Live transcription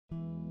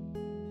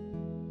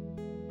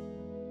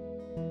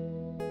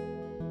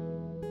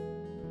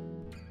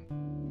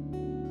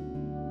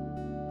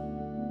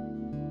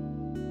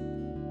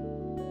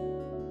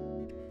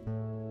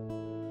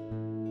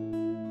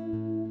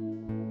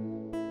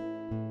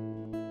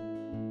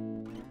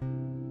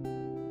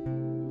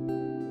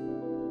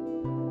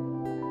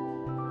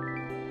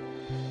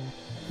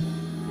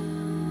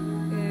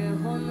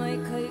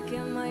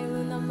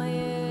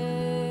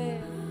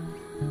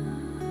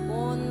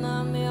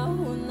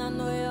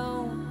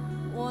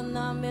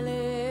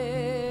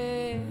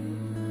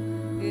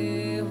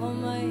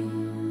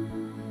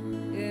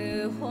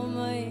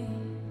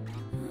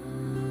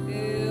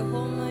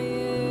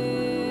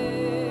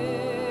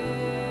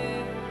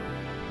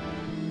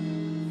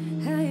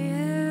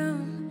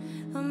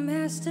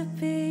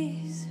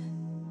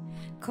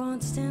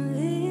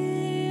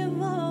constantly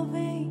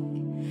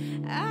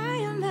evolving. I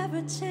am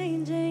ever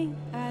changing.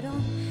 I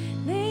don't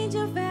need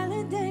your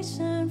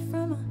validation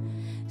from a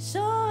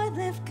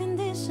short-lived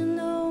condition.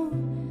 No,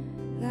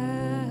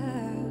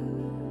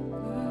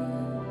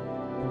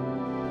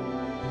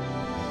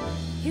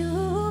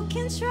 you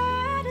can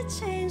try to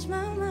change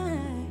my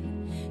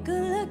mind.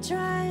 Good luck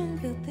trying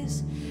to build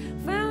this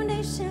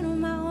foundation on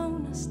my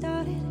own. I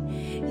started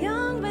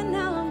young, but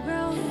now I'm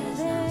grown.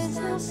 There's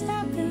no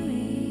stopping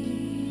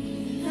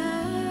me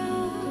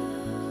now.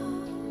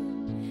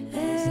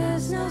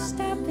 There's no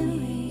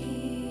stopping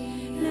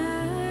me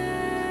now.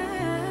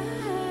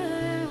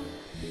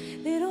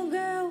 Little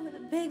girl with a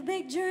big,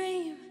 big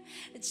dream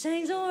to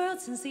change the world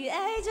since the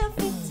age of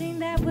 15.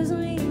 That was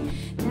me.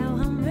 Now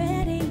I'm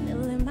ready to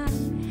live my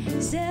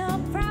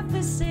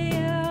self-prophecy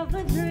of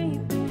a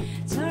dream.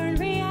 Turn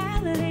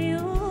reality,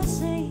 you'll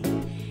see,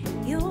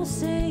 you'll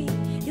see,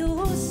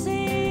 you'll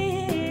see.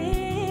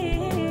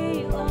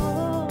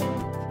 Oh,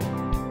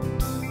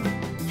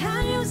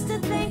 I used to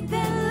think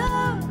that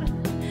love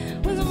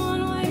was a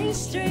one-way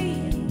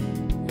street,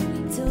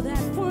 till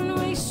that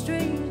one-way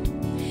street,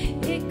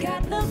 it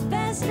got the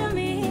best of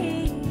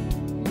me.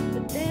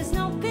 But there's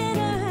no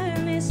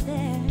bitterness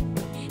there,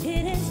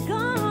 it has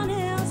gone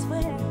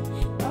elsewhere.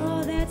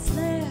 All that's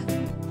left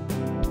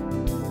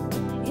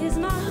is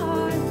my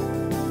heart,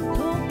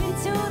 open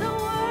to the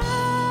world.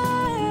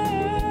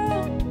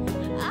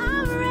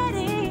 I'm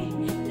ready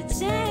to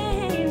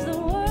change the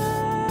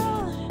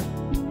world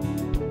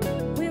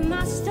with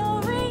my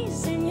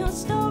stories and your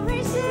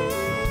stories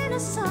in a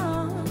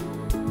song.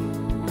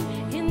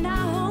 And I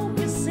hope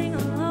you sing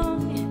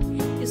along,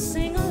 you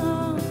sing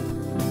along.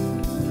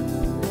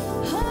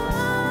 Oh,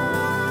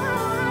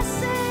 I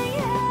sing,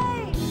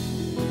 hey,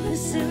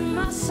 this is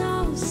my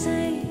song,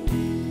 say,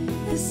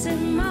 this is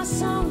my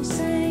song,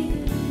 say,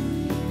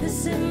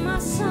 this is my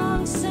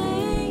song,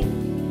 say,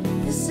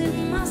 this is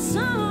my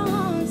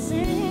song,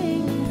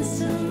 say,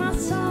 this is my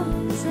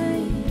song,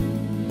 say,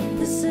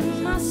 this is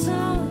my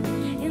song,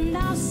 and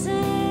I'll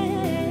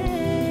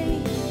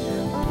say,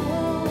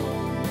 oh,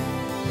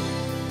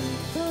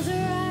 close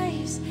your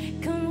eyes,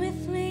 come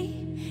with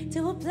me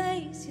to a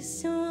place you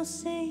soon will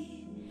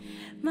see.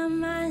 My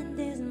mind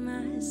is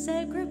my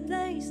sacred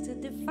place to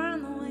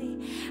define the way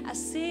I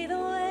see the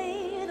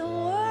way the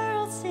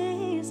world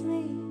sees.